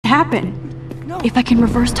happen. No. If I can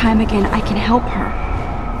reverse time again, I can help her.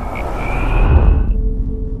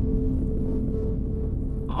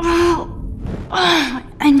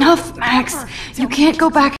 Enough, Max. You can't go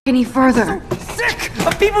back any further. I'm so sick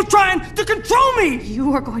of people trying to control me!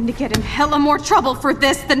 You are going to get in hella more trouble for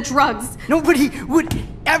this than drugs. Nobody would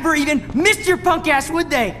ever even miss your punk ass, would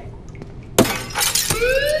they?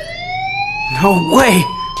 No way!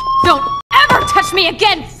 Don't ever touch me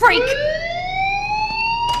again, freak!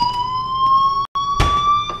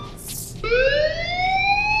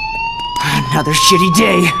 Another shitty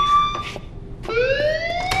day.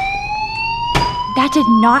 That did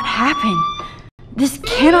not happen. This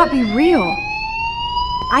cannot be real.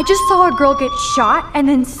 I just saw a girl get shot and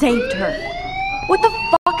then saved her. What the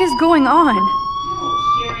fuck is going on?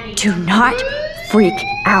 Do not freak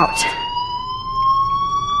out.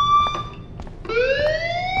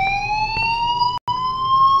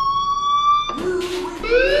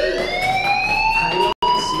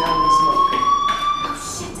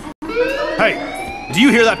 Hey, do you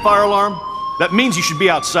hear that fire alarm? That means you should be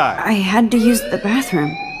outside. I had to use the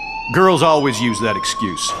bathroom. Girls always use that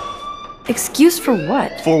excuse. Excuse for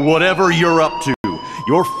what? For whatever you're up to.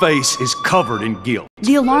 Your face is covered in guilt.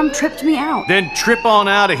 The alarm tripped me out. Then trip on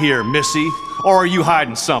out of here, Missy. Or are you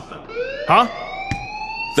hiding something? Huh?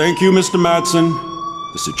 Thank you, Mr. Madsen.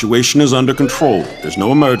 The situation is under control. There's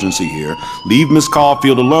no emergency here. Leave Miss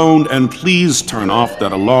Caulfield alone, and please turn off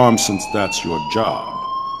that alarm since that's your job.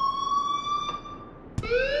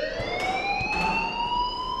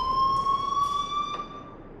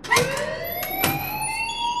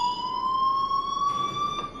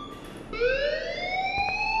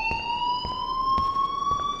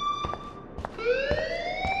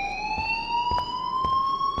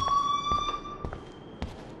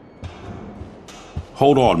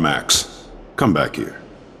 Hold on, Max. Come back here.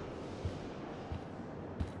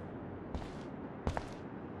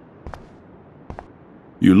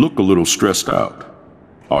 You look a little stressed out.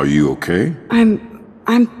 Are you okay?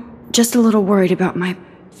 I'm just a little worried about my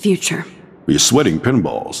future. You're sweating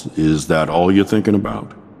pinballs. Is that all you're thinking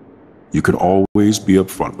about? You can always be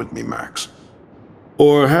upfront with me, Max.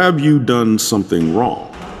 Or have you done something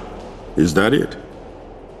wrong? Is that it?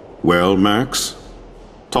 Well, Max,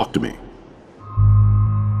 talk to me.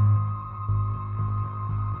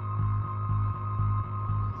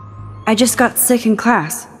 I just got sick in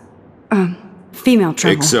class. Female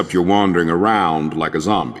trouble. Except you're wandering around like a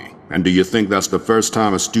zombie. And do you think that's the first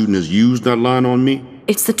time a student has used that line on me?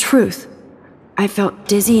 It's the truth. I felt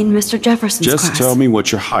dizzy in Mr. Jefferson's class. Just tell me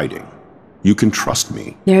what you're hiding. You can trust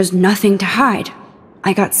me. There's nothing to hide.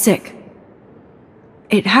 I got sick.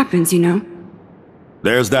 It happens, you know.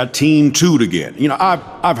 There's that teen toot again. You know,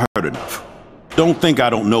 I've heard enough. Don't think I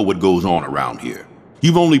don't know what goes on around here.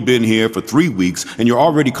 You've only been here for 3 weeks, and you're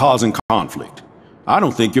already causing conflict. I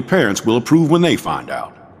don't think your parents will approve when they find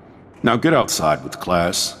out. Now get outside with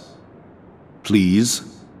class. Please.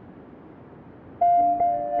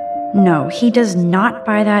 No, he does not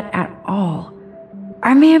buy that at all.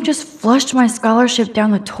 I may have just flushed my scholarship down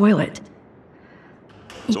the toilet.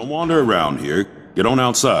 Don't wander around here. Get on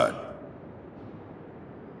outside.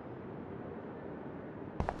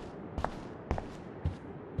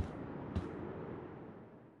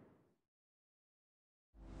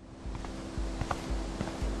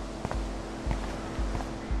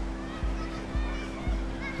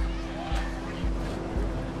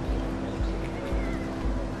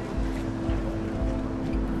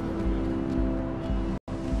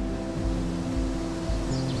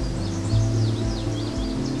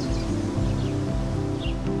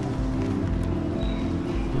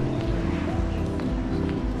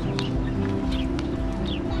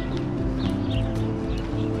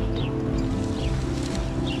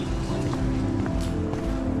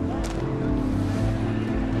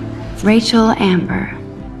 Rachel Amber.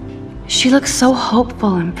 She looks so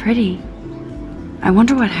hopeful and pretty. I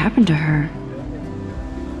wonder what happened to her.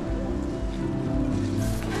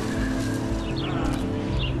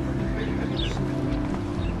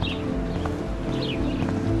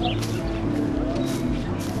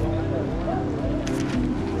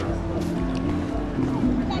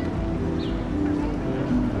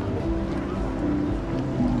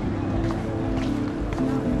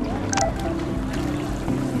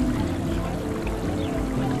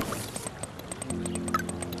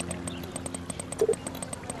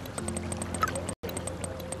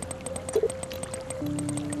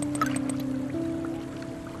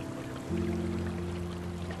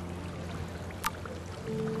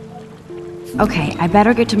 Okay, I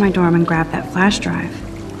better get to my dorm and grab that flash drive.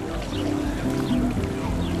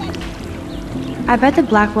 I bet the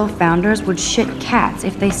Blackwell founders would shit cats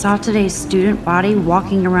if they saw today's student body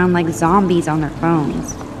walking around like zombies on their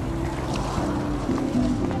phones.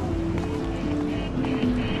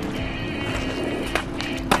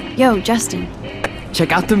 Yo, Justin.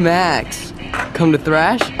 Check out the Max. Come to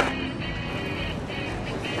thrash?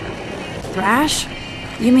 Thrash?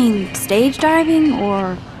 You mean stage diving,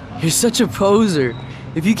 or...? You're such a poser.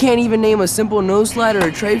 If you can't even name a simple nose slide or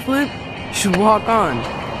a tray flip, you should walk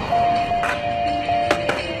on.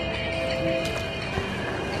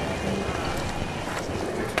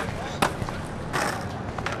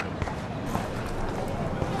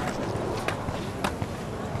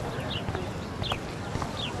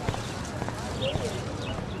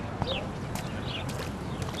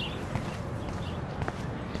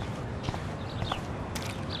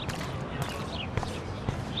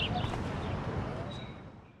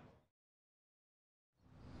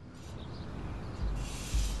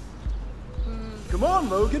 Come on,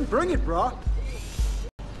 Logan, bring it, brah.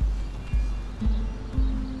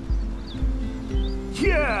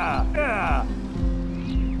 Yeah!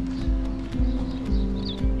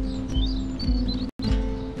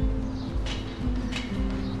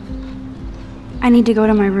 I need to go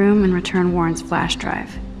to my room and return Warren's flash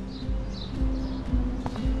drive.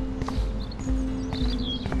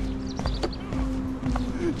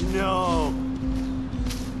 No!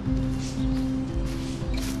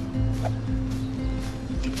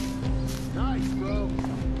 Nice, bro.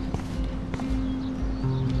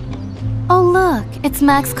 Oh look, it's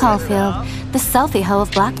Max Caulfield, the selfie hoe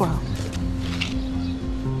of Blackwell.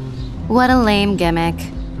 What a lame gimmick.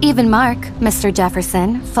 Even Mark, Mr.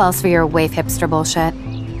 Jefferson, falls for your wave hipster bullshit.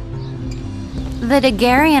 The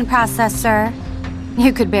Daguerrean process, sir.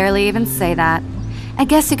 You could barely even say that. I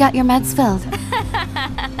guess you got your meds filled.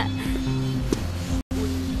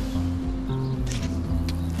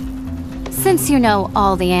 Since you know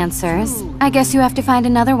all the answers, I guess you have to find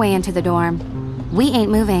another way into the dorm. We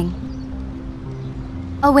ain't moving.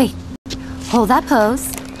 Oh wait, hold that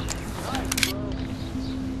pose.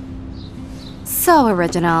 So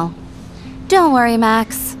original. Don't worry,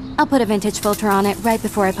 Max. I'll put a vintage filter on it right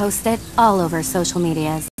before I post it all over social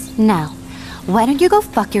medias. Now, why don't you go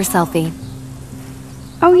fuck your selfie?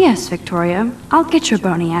 Oh yes, Victoria. I'll get your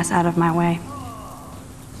bony ass out of my way.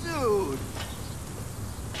 Dude.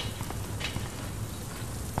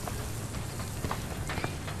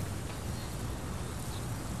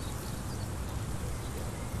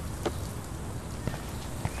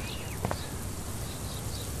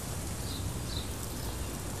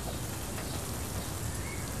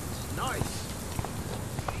 Nice.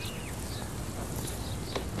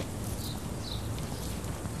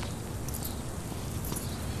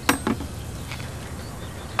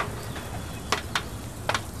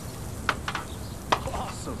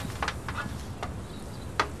 Awesome.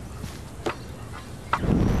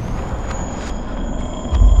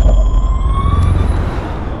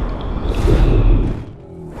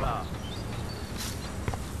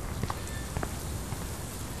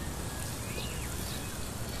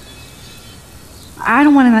 I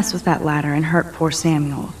don't want to mess with that ladder and hurt poor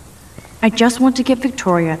Samuel. I just want to get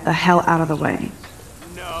Victoria the hell out of the way.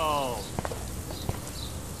 No!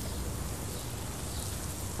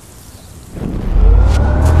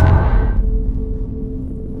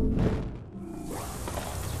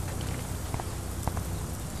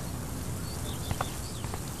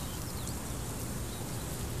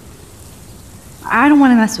 I don't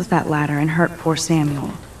want to mess with that ladder and hurt poor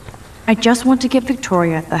Samuel. I just want to get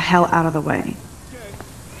Victoria the hell out of the way.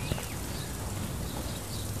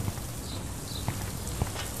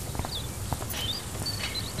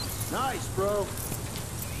 Nice, bro.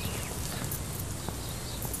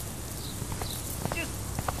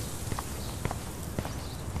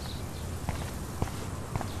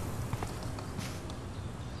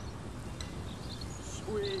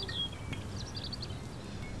 Sweet.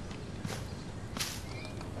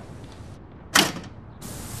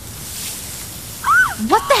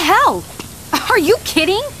 What the hell? Are you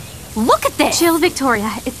kidding? Look at this! Chill, Victoria.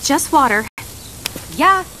 It's just water.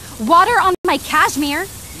 Yeah, water on my cashmere.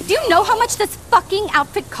 Do you know how much this fucking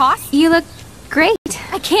outfit costs? You look great.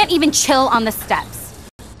 I can't even chill on the steps.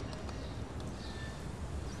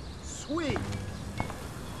 Sweet.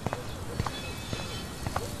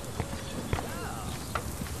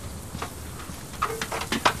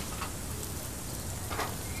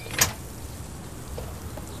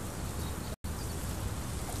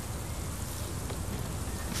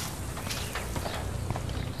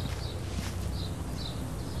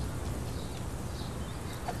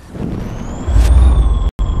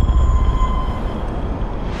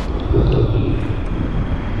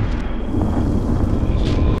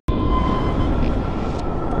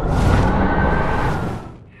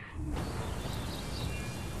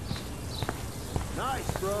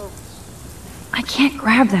 can't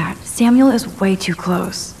grab that. Samuel is way too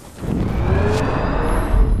close.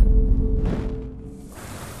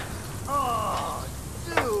 Oh,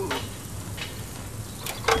 dude.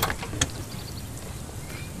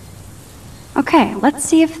 Okay, let's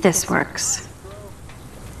see if this works.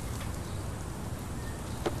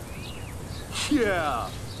 Yeah.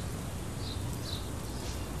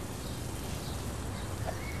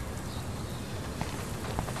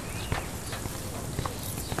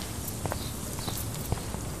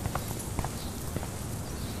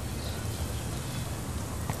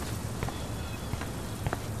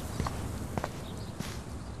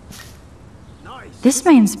 This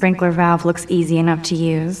main sprinkler valve looks easy enough to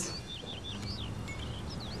use.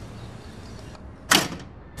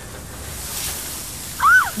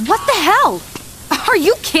 What the hell? Are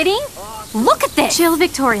you kidding? Look at this! Chill,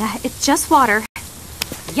 Victoria. It's just water.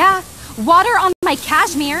 Yeah, water on my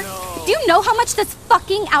cashmere. Do you know how much this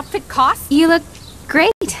fucking outfit costs? You look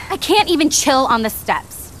great. I can't even chill on the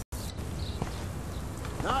steps.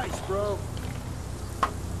 Nice, bro.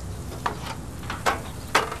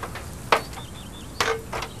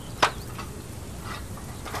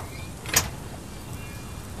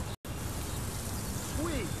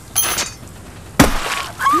 Sweet.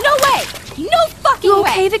 No way! No fucking You way!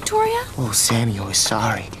 okay, Victoria? Oh, Samuel is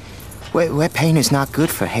sorry. Wet paint is not good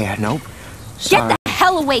for hair, nope. Get Sorry. the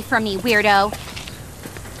hell away from me, weirdo!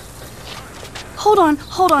 Hold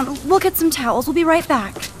on. We'll get some towels. We'll be right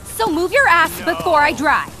back. So move your ass before I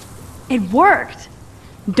dry. It worked.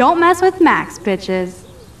 Don't mess with Max, bitches.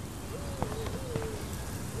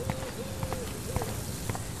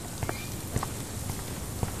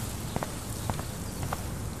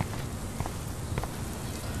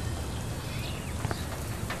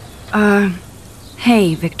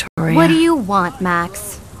 Hey, Victoria. What do you want,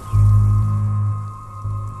 Max?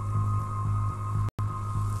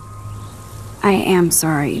 I am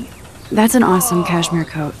sorry. That's an awesome cashmere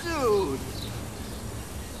coat. Dude.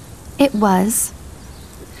 It was.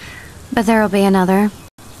 But there'll be another.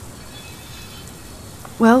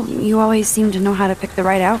 Well, you always seem to know how to pick the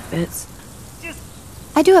right outfits.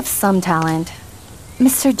 I do have some talent.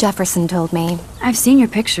 Mr. Jefferson told me. I've seen your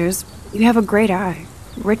pictures. You have a great eye.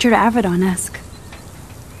 Richard Avedon-esque.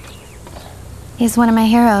 He's one of my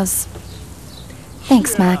heroes.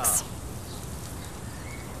 Thanks, Max.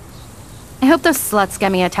 I hope those sluts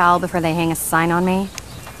get me a towel before they hang a sign on me.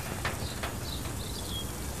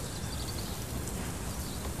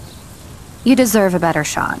 You deserve a better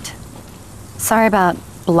shot. Sorry about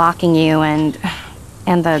blocking you and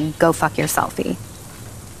the go fuck your selfie.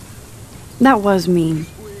 That was mean,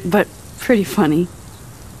 but pretty funny.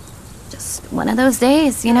 Just one of those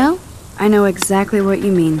days, you know? I know exactly what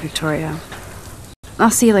you mean, Victoria. I'll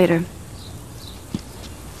see you later.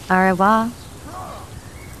 Au revoir.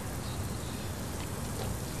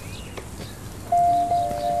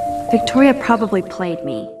 Victoria probably played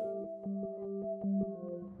me.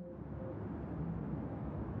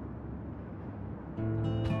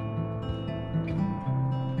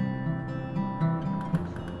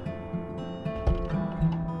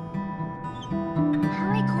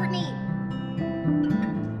 Hurry, Courtney.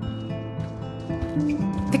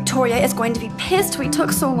 Victoria is going to be pissed we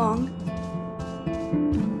took so long.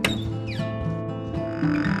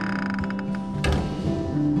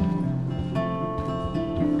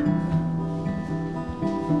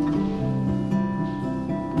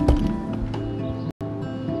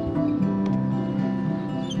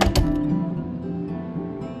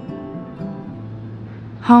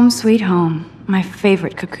 Home sweet home, my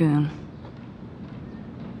favorite cocoon.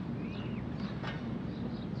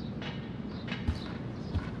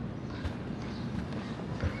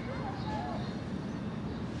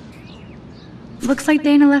 Looks like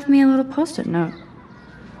Dana left me a little post-it note.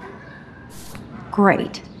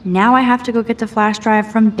 Great. Now I have to go get the flash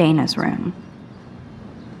drive from Dana's room.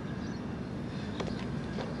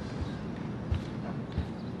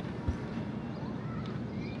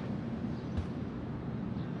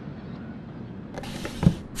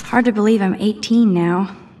 Hard to believe I'm 18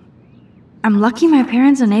 now. I'm lucky my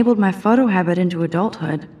parents enabled my photo habit into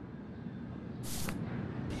adulthood.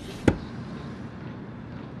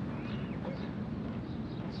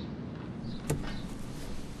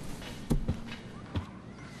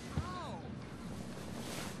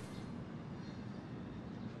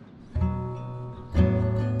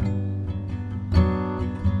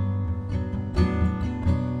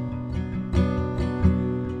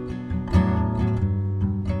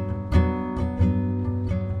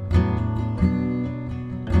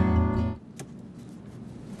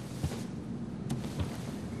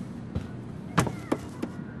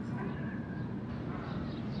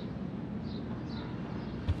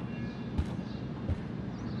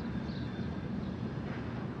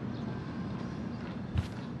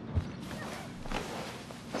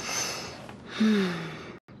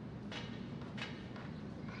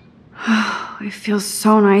 It feels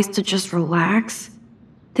so nice to just relax.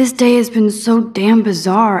 This day has been so damn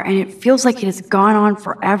bizarre, and it feels like it has gone on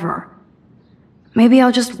forever. Maybe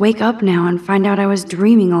I'll just wake up now and find out I was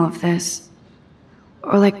dreaming all of this.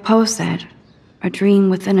 Or like Poe said, a dream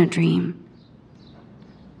within a dream.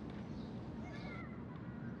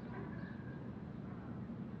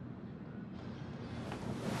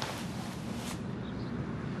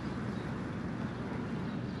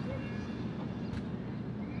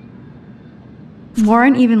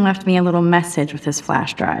 Warren even left me a little message with his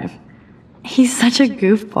flash drive. He's such a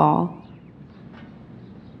goofball.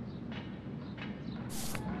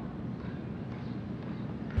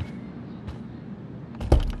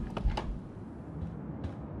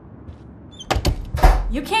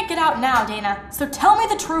 You can't get out now, Dana, so tell me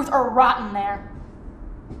the truth or rot in there.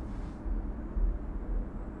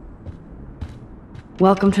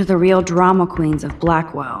 Welcome to the real drama queens of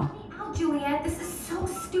Blackwell. Oh, Juliet, this is so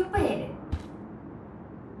stupid.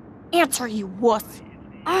 Answer, you wuss.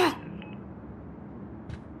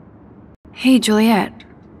 Hey, Juliet.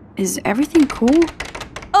 Is everything cool?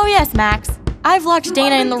 Oh yes, Max. I've locked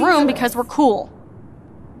Dana in the room because we're cool.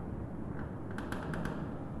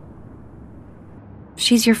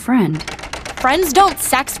 She's your friend. Friends don't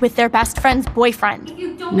sex with their best friend's boyfriend.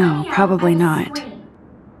 No, probably not.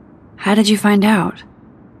 How did you find out?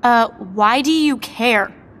 Why do you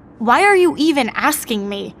care? Why are you even asking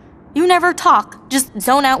me? You never talk, just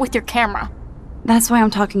zone out with your camera. That's why I'm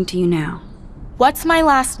talking to you now. What's my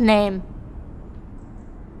last name?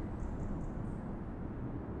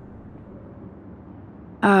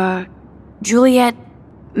 Juliet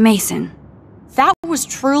Mason. That was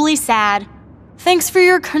truly sad. Thanks for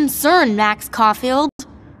your concern, Max Caulfield.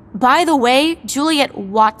 By the way, Juliet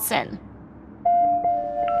Watson.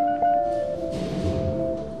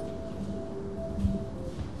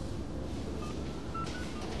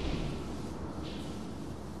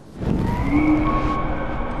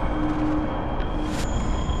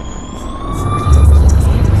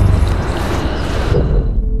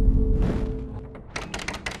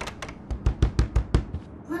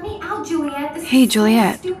 Hey,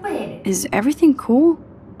 Juliet. Is everything cool?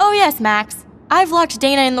 Oh yes, Max. I've locked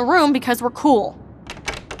Dana in the room because we're cool.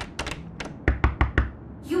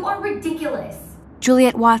 You are ridiculous.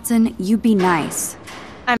 Juliet Watson, you be nice.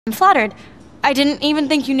 I'm flattered. I didn't even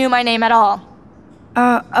think you knew my name at all.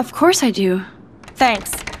 Of course I do.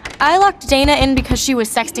 Thanks. I locked Dana in because she was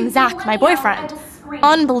sexting Zach, my boyfriend.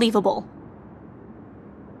 Unbelievable.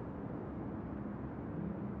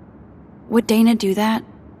 Would Dana do that?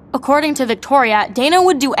 According to Victoria, Dana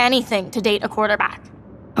would do anything to date a quarterback.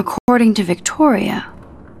 According to Victoria?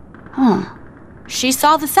 Huh. She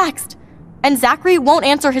saw the sext, and Zachary won't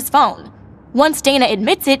answer his phone. Once Dana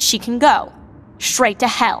admits it, she can go. Straight to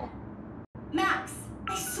hell. Max,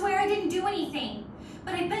 I swear I didn't do anything,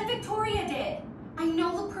 but I bet Victoria did. I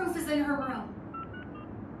know the proof is in her room.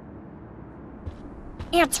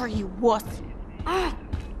 Answer, you wuss.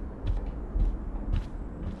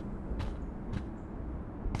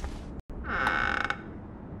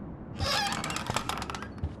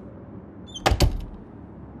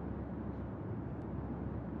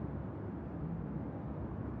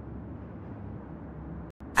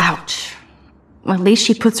 Ouch. Well, at least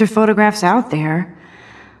she puts her photographs out there.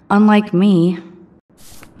 Unlike me.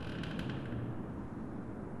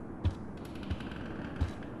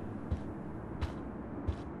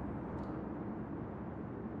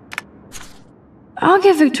 I'll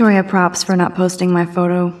give Victoria props for not posting my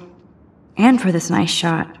photo. And for this nice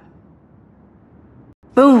shot.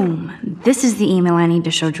 Boom! This is the email I need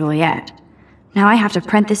to show Juliet. Now I have to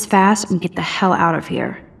print this fast and get the hell out of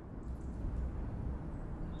here.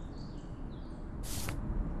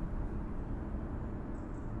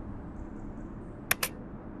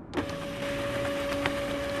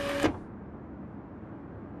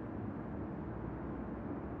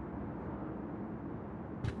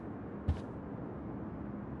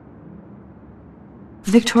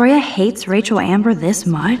 Victoria hates Rachel Amber this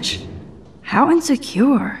much? How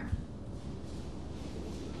insecure.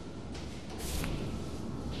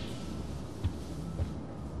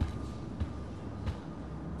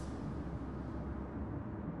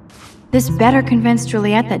 This better convince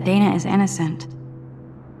Juliet that Dana is innocent.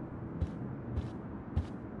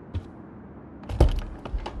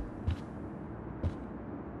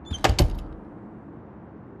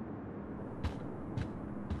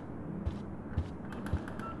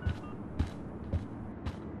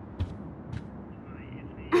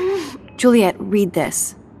 Juliet, read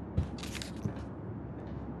this.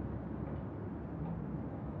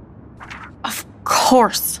 Of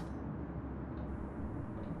course.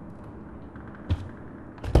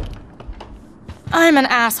 I'm an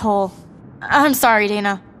asshole. I'm sorry,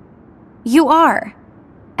 Dana. You are.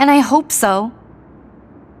 And I hope so.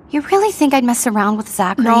 You really think I'd mess around with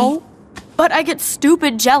Zachary? No, but I get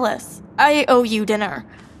stupid jealous. I owe you dinner.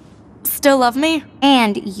 Still love me?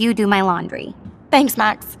 And you do my laundry. Thanks,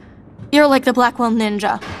 Max. You're like the Blackwell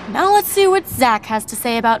Ninja. Now let's see what Zach has to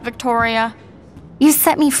say about Victoria. You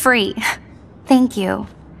set me free. Thank you.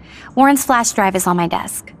 Warren's flash drive is on my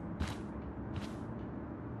desk.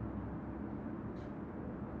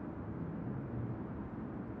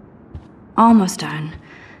 Almost done.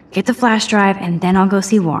 Get the flash drive and then I'll go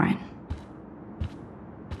see Warren.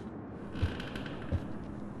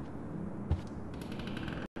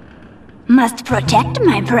 Must protect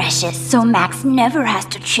my precious so Max never has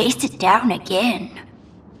to chase it down again.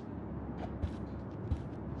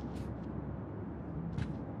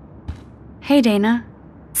 Hey, Dana.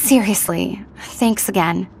 Seriously, thanks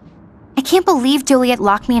again. I can't believe Juliet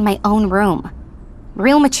locked me in my own room.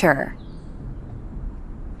 Real mature.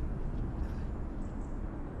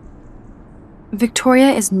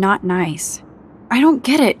 Victoria is not nice. I don't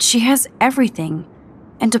get it. She has everything.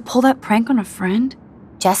 And to pull that prank on a friend?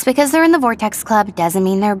 Just because they're in the Vortex Club doesn't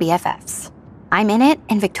mean they're BFFs. I'm in it,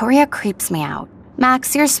 and Victoria creeps me out.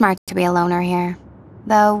 Max, you're smart to be a loner here.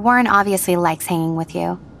 Though Warren obviously likes hanging with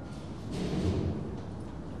you.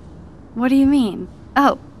 What do you mean?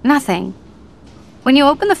 Oh, nothing. When you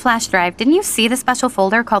opened the flash drive, didn't you see the special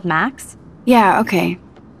folder called Max? Yeah, okay.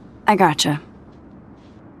 I gotcha.